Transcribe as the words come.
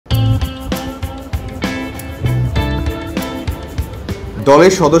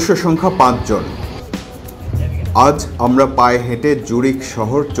দলের সদস্য সংখ্যা 5 জন। আজ আমরা পায়ে হেঁটে জুরিখ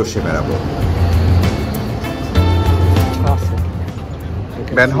শহর চষে বেড়াবো।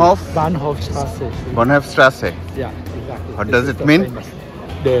 Bahnhofstraße. Yeah, exactly. What does it mean?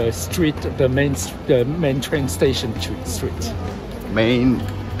 The street, the main train station street. Main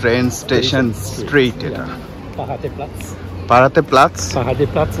train station street. Yeah. Paradeplatz. Paradeplatz?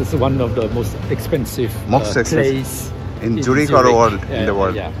 Paradeplatz is one of the most expensive place in Zurich or world, in the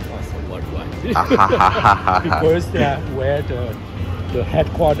world? Yeah, also worldwide. Because they are where the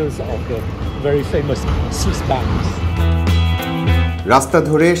headquarters of the very famous Swiss banks. রাস্তা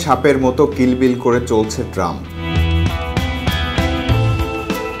ধরে সাপের মতো কিলবিল করে চলছে tram.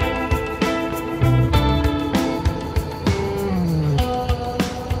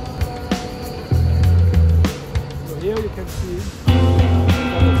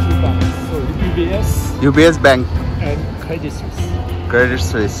 UBS Bank and Credit Suisse. Credit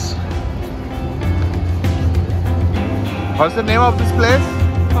Suisse. What's the name of this place?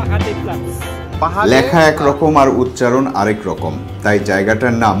 Paradeplatz. লেখা এক রকম আর উচ্চারণ আরেক রকম, তাই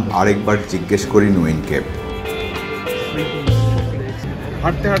জায়গাটার নাম আরেকবার জিজ্ঞেস করি নুইনকে।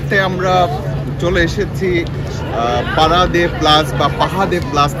 হাঁটতে হাঁটতে আমরা চলে এসেছি পারাদে প্লাস বা পাহাদে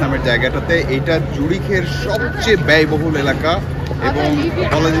প্লাস নামের জায়গাটাতে। এটা জুরিখের সবচেয়ে ব্যয়বহুল এলাকা এবং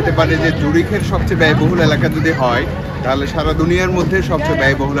বলা যেতে পারে যে জুরিখের সবচেয়ে ব্যয়বহুল এলাকা যদি হয় তাহলে সারা দুনিয়ার মধ্যে সবচেয়ে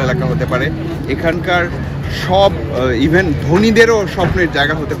ব্যয়বহুল এলাকা হতে পারে। এখানকার সব ইভেন ধনীদেরও স্বপ্নের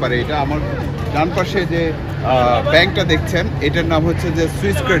জায়গা হতে পারে এটা। আমার ডান পাশে যে ব্যাংকটা দেখছেন এটার নাম হচ্ছে যে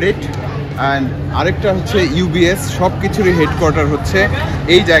সুইস ক্রেডিট, অ্যান্ড আরেকটা হচ্ছে ইউবিএস। সব কিছুরই হেডকোয়ার্টার হচ্ছে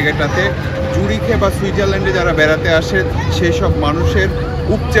এই জায়গাটাতে। জুরিখে বা সুইজারল্যান্ডে যারা বেড়াতে আসে সেই সব মানুষের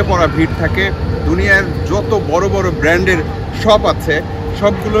উপচে পড়া ভিড় থাকে। দুনিয়ার যত বড় বড় ব্র্যান্ডের শপ আছে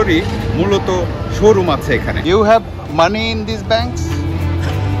সবগুলোরই মূলত শোরুম আছে এখানে। You have money in this banks?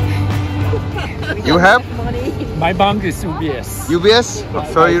 You have? My bank is UBS. UBS?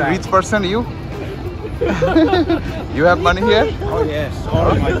 So you're a rich person, you? You have money here? Oh yes, all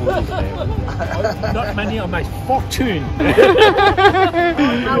of my money is there. Not money on my fortune.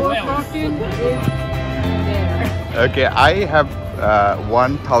 Our fortune is there. Okay, I have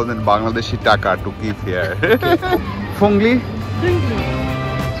 1,000 Bangladeshi taka to keep here. Fungli?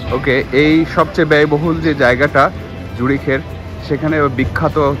 Okay, এই সবচেয়ে ব্যয়বহুল যে জায়গাটা জুরিখের সেখানে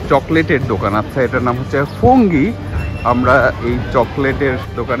বিখ্যাত চকলেটের দোকান আছে, এটার নাম হচ্ছে ফঙ্গি। আমরা এই চকলেটের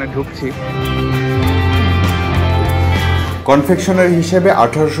দোকানে ঢুকছি। কনফেকশনারি হিসেবে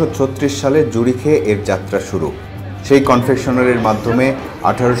 1836 সালে জুরিখে এর যাত্রা শুরু। সেই কনফেকশনারির মাধ্যমে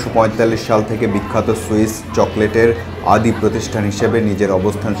 1845 সাল থেকে বিখ্যাত সুইস চকলেটের আদি প্রতিষ্ঠান হিসেবে নিজের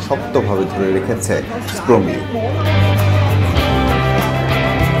অবস্থান শক্তভাবে ধরে রেখেছে স্প্রোংলি।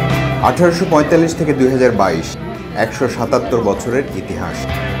 1845 থেকে 2022 177 বছরের ইতিহাস।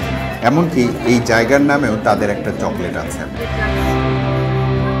 এমনকি এই জায়গার নামেও তাদের একটা চকলেট আছে।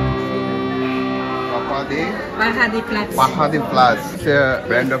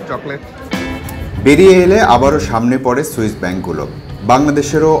 বেরিয়ে এলে আবারও সামনে পড়ে সুইস ব্যাংকগুলো।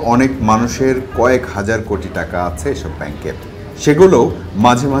 বাংলাদেশেরও অনেক মানুষের কয়েক হাজার কোটি টাকা আছে এসব ব্যাংকে। সেগুলোও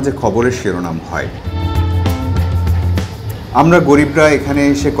মাঝে মাঝে খবরের শিরোনাম হয়। আমরা গরিবরা এখানে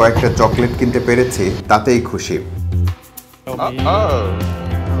এসে কয়েকটা চকলেট কিনতে পেরেছি, তাতেই খুশি।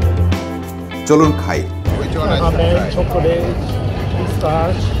 চলুন খাই।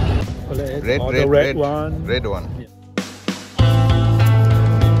 Red one.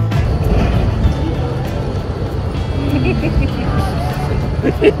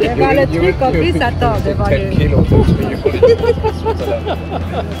 Le truc en plus attend devant le...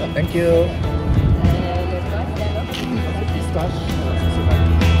 Thank you.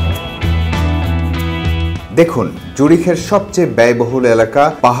 দেখুন, জুরিখের সবচেয়ে ব্যয়বহুল এলাকা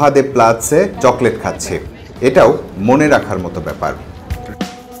পাহাদে প্লাৎসে চকলেট খাচ্ছে। এটাও মনে রাখার মতো ব্যাপার।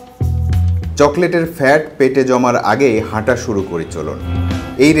 চকলেটের ফ্যাট পেটে জমার আগেই হাঁটা শুরু করি চলুন।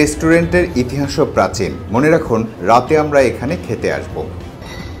 এই রেস্টুরেন্টের ইতিহাসও প্রাচীন। মনে রাখুন, রাতে আমরা এখানে খেতে আসব।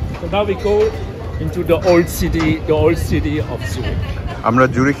 আমরা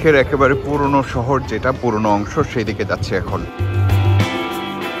জুরিখের একেবারে পুরনো শহর, যেটা পুরনো অংশ, সেই দিকে যাচ্ছি এখন।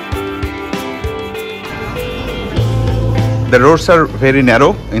 The roads are very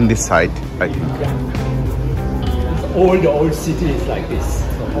narrow in this side, I think. All the old city is like this.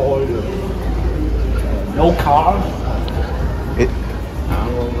 All no car.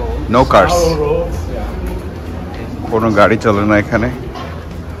 No cars. Narrow roads. কোনো গাড়ি চলে না এখানে।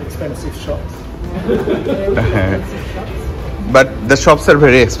 Expensive shops. But the shops are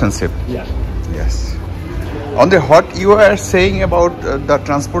very expensive. Yeah. Yes. On the what you are saying about the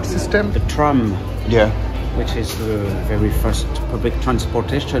transport system? The tram. Yeah. which is the very first public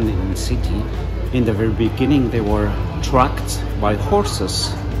transportation in the city. In the very beginning, they were trucked by horses.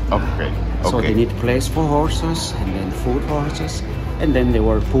 Okay. So they need place for horses and then food for horses, and then they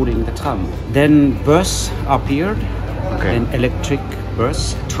were pulling the tram. Then bus appeared, an electric bus,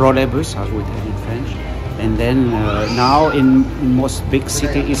 trolleybus as we tell in French, and then now in most big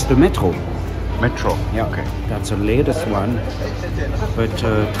city is the metro. Metro. Yeah, okay. That's the latest one, but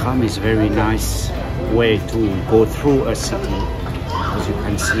tram is very nice way to go through a city, as you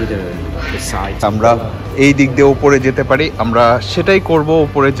can see the sides. আমরা এই দিক দিয়ে উপরে যেতে পারি, আমরা সেটাই করব,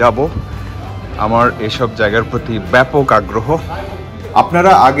 উপরে যাব। আমার এসব জায়গার প্রতি ব্যাপক আগ্রহ।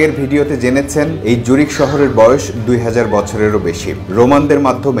 আপনারা আগের ভিডিওতে জেনেছেন এই জুরিখ শহরের বয়স 2000 বছরেরও বেশি। রোমানদের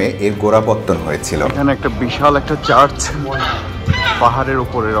মাধ্যমে এর গোড়াপত্তন হয়েছিল। এখানে একটা বিশাল একটা চার্চ পাহাড়ের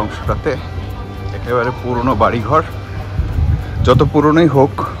উপরের অংশটাতে, একেবারে পুরনো বাড়িঘর। যত পুরনোই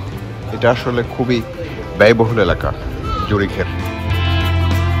হোক, এটা আসলে খুবই ব্যয়বহুল এলাকা জুরিখের।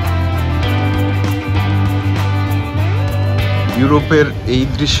 ইউরোপের এই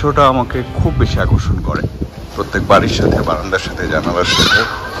দৃশ্যটা আমাকে খুব বেশি আকর্ষণ করে, প্রত্যেক বাড়ির সাথে, বারান্দার সাথে, জানালার সাথে।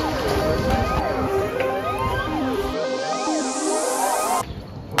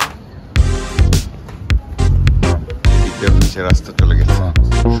 নিচে রাস্তা চলে গেছে,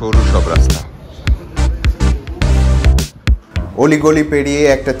 সরু সব রাস্তা। অলিগলি পেরিয়ে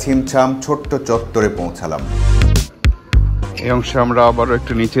একটা ছিমছাম ছোট্ট চত্বরে পৌঁছালাম। এই অংশে আমরা আবারও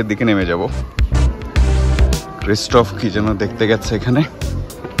একটু নিচের দিকে নেমে যাব। ক্রিস্টফ কি যেন দেখতে গেছে এখানে।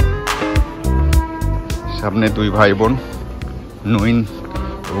 সামনে দুই ভাই বোন, নুইন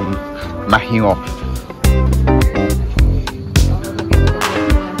এবং মাহিও।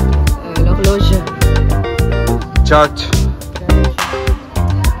 চার্চ।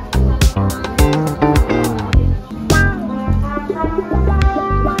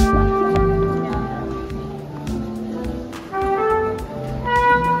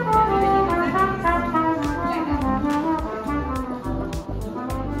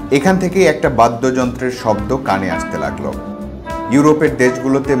 এখান থেকেই একটা বাদ্যযন্ত্রের শব্দ কানে আসতে লাগলো। ইউরোপের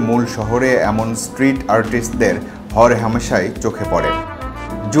দেশগুলোতে মূল শহরে এমন স্ট্রিট আর্টিস্টদের হরহামেশাই চোখে পড়ে।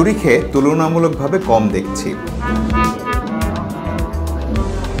 জুরিখে তুলনামূলকভাবে কম দেখছি।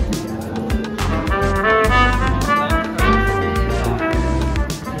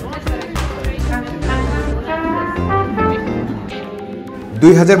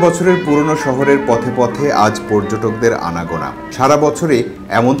 দুই 2000 বছরের পুরনো শহরের পথে পথে আজ পর্যটকদের আনাগোনা। সারা বছরই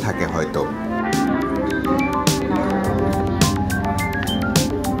এমন থাকে হয়তো।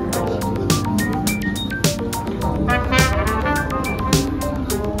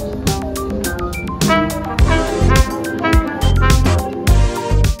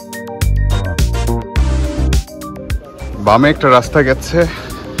 বামে একটা রাস্তা গেছে,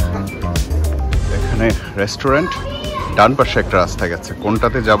 এখানে রেস্টুরেন্ট। ডান পাশে একটা রাস্তা গেছে,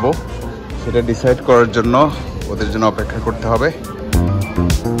 কোনটাতে যাব সেটা ডিসাইড করার জন্য ওদের জন্য অপেক্ষা করতে হবে।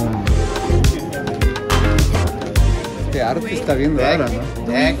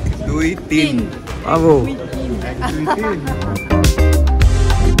 এক, দুই, তিন।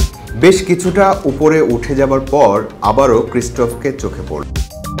 বেশ কিছুটা উপরে উঠে যাবার পর আবারও ক্রিস্টফকে চোখে পড়ল।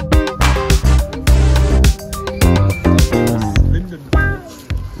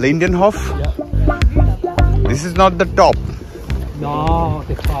 Lindenhof? Yeah. This is not the top. No,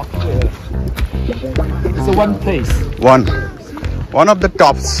 the top. It's a one place. One of the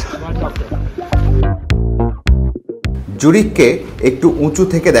tops. One of them. জুরিখকে একটু উঁচু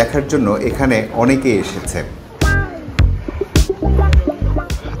থেকে দেখার জন্য এখানে অনেকেই এসেছে।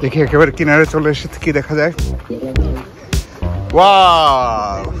 দেখি একেবারে কিনারে চলে এসেছে, কি দেখা যায়।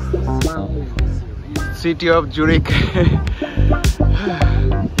 ওয়াও! City of Zurich.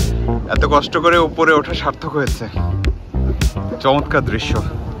 এত কষ্ট করে উপরে ওঠা সার্থক হয়েছে। চমৎকার দৃশ্য,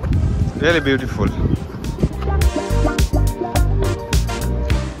 really beautiful.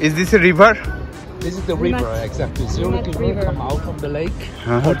 Is this a river? This is the river, exactly. Zurich river come out from the lake.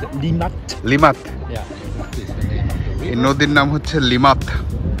 Called Limat. লিমাত। Yeah, Limat is the name of the river. এই নদীর নাম হচ্ছে লিমাত।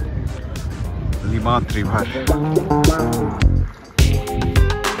 লিমাত রিভার।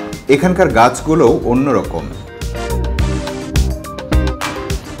 এখানকার গাছগুলোও অন্যরকম।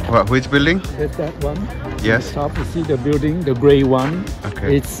 Which building? There's that one. Yes. Top, you see the building, the grey one. Okay.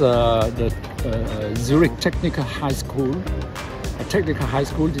 It's the Zurich Technical High School. Technical High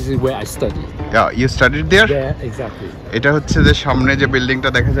School. This is where I studied. Yeah, you studied there? Yeah, exactly. এটা হচ্ছে যে সামনে যে বিল্ডিংটা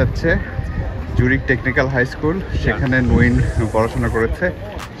দেখা যাচ্ছে, Zurich technical high school, সেখানে নুইন পড়াশোনা করেছে,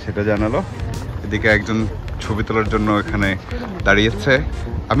 সেটা জানালো। এদিকে একজন ছবি তোলার জন্য এখানে দাঁড়িয়েছে,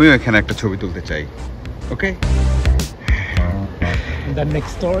 আমিও এখানে একটা ছবি তুলতে চাই। ওকে। And then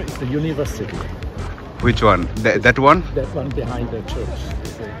next door is the university. Which one? That one? That one behind the church.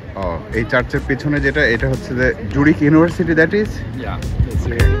 এই চার্চের পিছনে যেটা, এটা হচ্ছে যে Zurich university, that is? Yeah, that's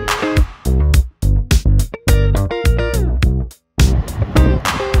it.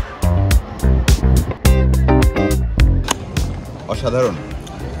 অসাধারণ।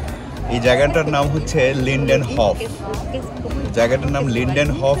 এই জায়গাটার নাম হচ্ছে লিন্ডেন হফ। জায়গাটার নাম লিন্ডেন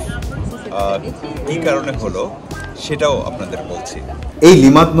হফ কী কারণে হলো সেটাও আপনাদের বলছি। এই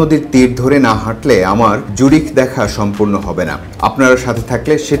লিমাত নদীর তীর ধরে না হাঁটলে আমার জুরিখ দেখা সম্পূর্ণ হবে না। আপনারা সাথে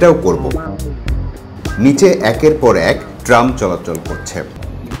থাকলে সেটাও করব। নিচে একের পর এক ট্রাম চলাচল করছে।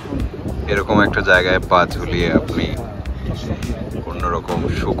 এরকম একটা জায়গায় পা ঝুলিয়ে আপনি অন্যরকম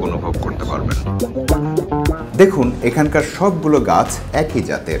সুখ অনুভব করতে পারবেন। দেখুন এখানকার সবগুলো গাছ একই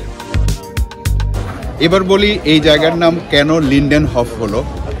জাতের। এবার বলি এই জায়গার নাম কেন লিন্ডেন হফ হলো।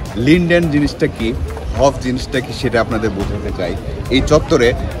 লিন্ডেন জিনিসটা কি, হফ জিনিসটা কি, সেটা আপনাদের বোঝাতে চাই। এই চত্বরে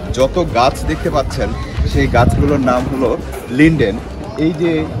যত গাছ দেখতে পাচ্ছেন সেই গাছগুলোর নাম হলো লিন্ডেন। এই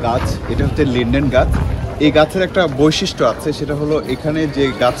যে গাছ, এটা হচ্ছে লিন্ডেন গাছ। এই গাছের একটা বৈশিষ্ট্য আছে, সেটা হলো এখানে যে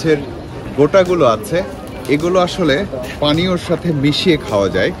গাছের গোটাগুলো আছে এগুলো আসলে পানীয়র সাথে মিশিয়ে খাওয়া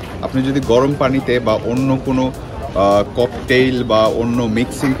যায়। আপনি যদি গরম পানিতে বা অন্য কোনো ককটেইল বা অন্য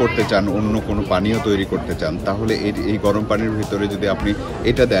মিক্সিং করতে চান, অন্য কোনো পানীয় তৈরি করতে চান, তাহলে এই গরম পানির ভিতরে যদি আপনি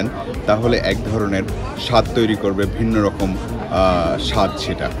এটা দেন তাহলে এক ধরনের স্বাদ তৈরি করবে, ভিন্ন রকম স্বাদ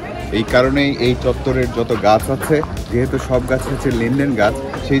সেটা। এই কারণেই এই চত্বরের যত গাছ আছে, যেহেতু সব গাছ হচ্ছে লিন্ডেন গাছ,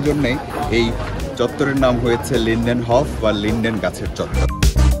 সেই জন্যেই এই চত্বরের নাম হয়েছে লিন্ডেন হফ বা লিন্ডেন গাছের চত্বর।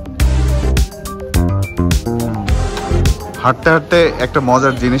 হাঁটতে হাঁটতে একটা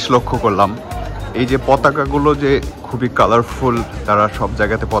মজার জিনিস লক্ষ্য করলাম। এই যে পতাকাগুলো যে খুবই কালারফুল, তারা সব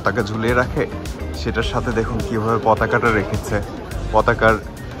জায়গাতে পতাকা ঝুলিয়ে রাখে, সেটার সাথে দেখুন কীভাবে পতাকাটা রেখেছে। পতাকার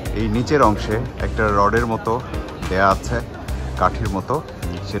এই নিচের অংশে একটা রডের মতো দেয়া আছে, কাঠির মতো,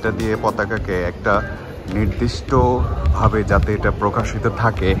 সেটা দিয়ে পতাকাকে একটা নির্দিষ্টভাবে যাতে এটা প্রকাশিত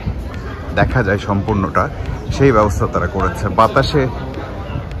থাকে, দেখা যায় সম্পূর্ণটা, সেই ব্যবস্থা তারা করেছে। বাতাসে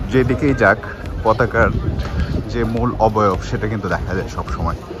যেদিকেই যাক পতাকার যে মূল অবয়ব সেটা কিন্তু দেখা যায় সব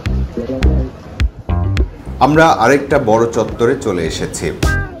সময়। আমরা আরেকটা বড় চত্বরে চলে এসেছি।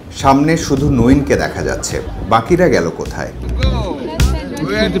 সামনে শুধু নইনকে দেখা যাচ্ছে, বাকিরা গেল কোথায়?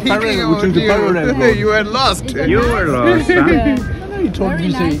 You were lost. You were lost, huh? He told me,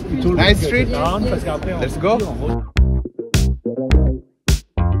 Nice street. Let's go.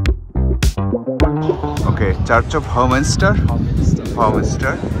 Okay, Church of Howminster.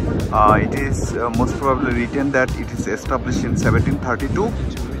 It is most probably written that it is established in 1732.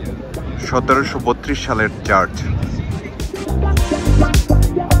 1732 সালের চার্চ।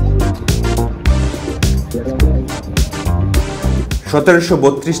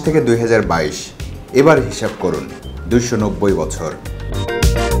 থেকে 2022, এবার হিসাব করুন, 290 বছর।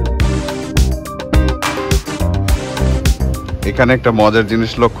 এখানে একটা মজার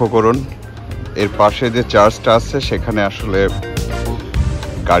জিনিস লক্ষ্য করুন, এর পাশে যে চার্চটা আছে সেখানে আসলে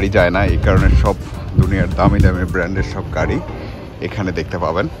গাড়ি যায় না, এই কারণে সব দুনিয়ার দামি দামি ব্র্যান্ডের সব গাড়ি এখানে দেখতে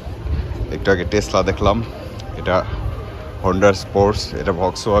পাবেন। একটু আগে টেসলা দেখলাম, এটা হন্ডা স্পোর্টস, এটা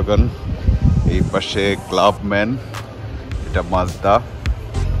ভক্সওয়াগন, এই পাশে ক্লাবম্যান, এটা মাজদা,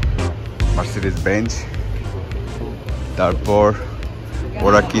 মার্সিডিজ বেঞ্জ, তারপর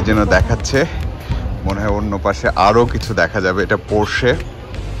ওরা কি যেন দেখাচ্ছে, মনে হয় অন্য পাশে আরও কিছু দেখা যাবে, এটা পোর্শে।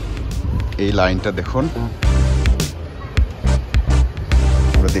 এই লাইনটা দেখুন,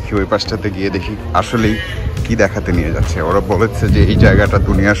 আমরা দেখি ওই পাশটাতে গিয়ে দেখি আসলেই কি দেখাতে নিয়ে যাচ্ছে। ওরা বলেছে যে এই জায়গাটা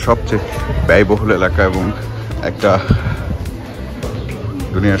দুনিয়ার সবচেয়ে ব্যয়বহুল এলাকা এবং একটা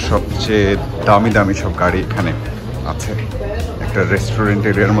দুনিয়ার সবচেয়ে দামি দামি সব গাড়ি এখানে আছে। একটা রেস্টুরেন্ট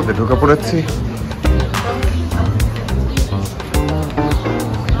এরিয়ার মধ্যে ঢুকে পড়েছি।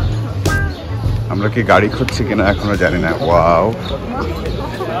 আমরা কি গাড়ি খুঁজছি কিনা এখনো জানি না। ওয়াও,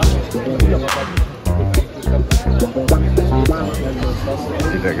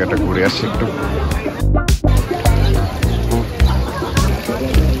 এই জায়গাটা ঘুরে আসি একটু।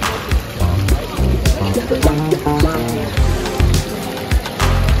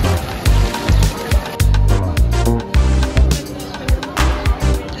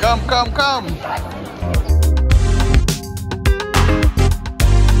 Come.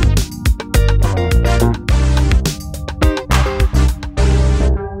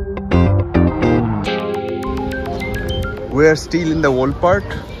 We are still in the old part.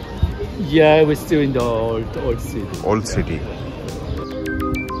 yeah, we're still in the old city. Old city.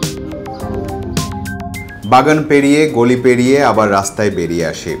 বাগান পেরিয়ে, গলি পেরিয়ে আবার রাস্তায় বেরিয়ে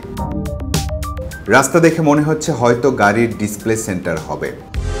আসি। রাস্তা দেখে মনে হচ্ছে হয়তো গাড়ির ডিসপ্লে সেন্টার হবে।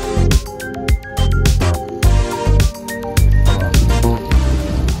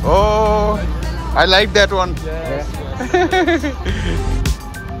 Oh, I like that one. Yes.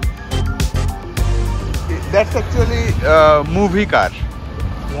 That's actually a movie car.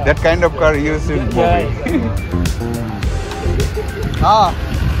 Yeah. That kind of car used in movie.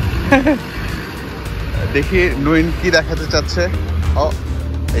 দেখি নুইন কি দেখাতে চাচ্ছে। ও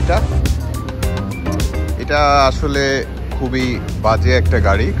এটা আসলে খুবই বাজে একটা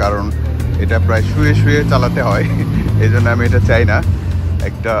গাড়ি, কারণ এটা প্রায় শুয়ে শুয়ে চালাতে হয়, এই জন্য আমি এটা চাই না।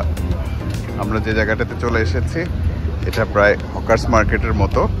 আমরা যে জায়গাটাতে চলে এসেছি এটা প্রায় হকার্স মার্কেটের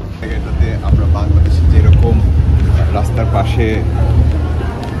মতো। এটাতে আমরা বাংলাদেশে যেরকম রাস্তার পাশে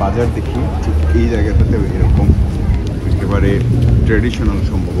বাজার দেখি, ঠিক এই জায়গাটাতে এরকম একেবারে ট্রেডিশনাল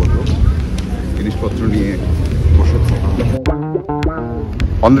সম্ভবত জিনিসপত্র নিয়ে বসেছে।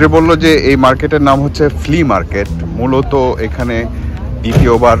 অন্দ্রে বলল যে এই মার্কেটের নাম হচ্ছে ফ্লি মার্কেট। মূলত এখানে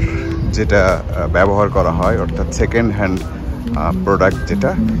দ্বিতীয়বার যেটা ব্যবহার করা হয়, অর্থাৎ সেকেন্ড হ্যান্ড প্রোডাক্ট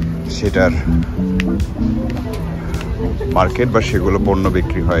যেটা, সেটার মার্কেট বা সেগুলো পণ্য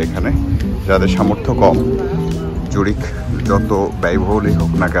বিক্রি হয় এখানে। যাদের সামর্থ্য কম, জুরিখ যত ব্যয়বহুলই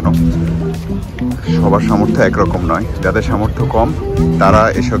হোক না কেন, সবার সামর্থ্য একরকম নয়। যাদের সামর্থ্য কম তারা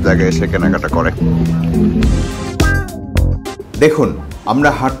এসব জায়গায় এসে কেনাকাটা করে। দেখুন, আমরা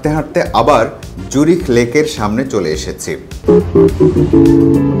হাঁটতে হাঁটতে আবার জুরিখ লেকের সামনে চলে এসেছি।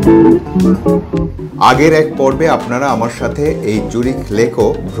 আগের এক পর্বে আপনারা আমার সাথে এই জুরিখ লেকও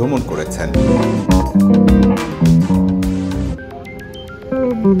ভ্রমণ করেছেন।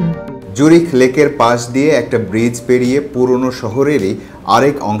 জুরিখ লেকের পাশ দিয়ে একটা ব্রিজ পেরিয়ে পুরনো শহরেরই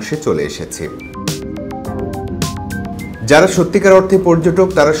আরেক অংশে চলে এসেছি। যারা সত্যিকার অর্থে পর্যটক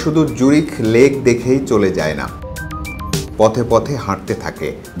তারা শুধু জুরিখ লেক দেখেই চলে যায় না, পথে পথে হাঁটতে থাকে,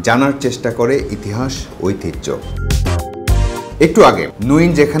 জানার চেষ্টা করে ইতিহাস, ঐতিহ্য। একটু আগে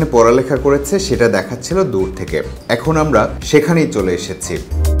নুইন যেখানে পড়ালেখা করেছে সেটা দেখাচ্ছিল দূর থেকে। এখন আমরা সেখানেই চলে এসেছি।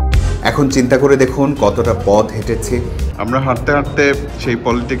 এখন চিন্তা করে দেখুন কতটা পথ হেঁটেছি। আমরা হাঁটতে হাঁটতে সেই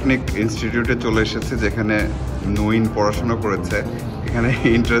পলিটেকনিক ইনস্টিটিউটে চলে এসেছি যেখানে নুইন পড়াশোনা করেছে। এখানে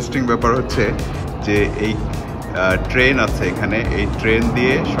ইন্টারেস্টিং ব্যাপার হচ্ছে যে এই ট্রেন আছে এখানে, এই ট্রেন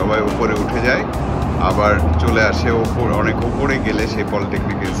দিয়ে সবাই উপরে উঠে যায়, আবার চলে আসে অনেক উপরে গেলে সেই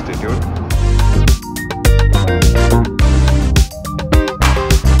পলিটেকনিক ইনস্টিটিউট।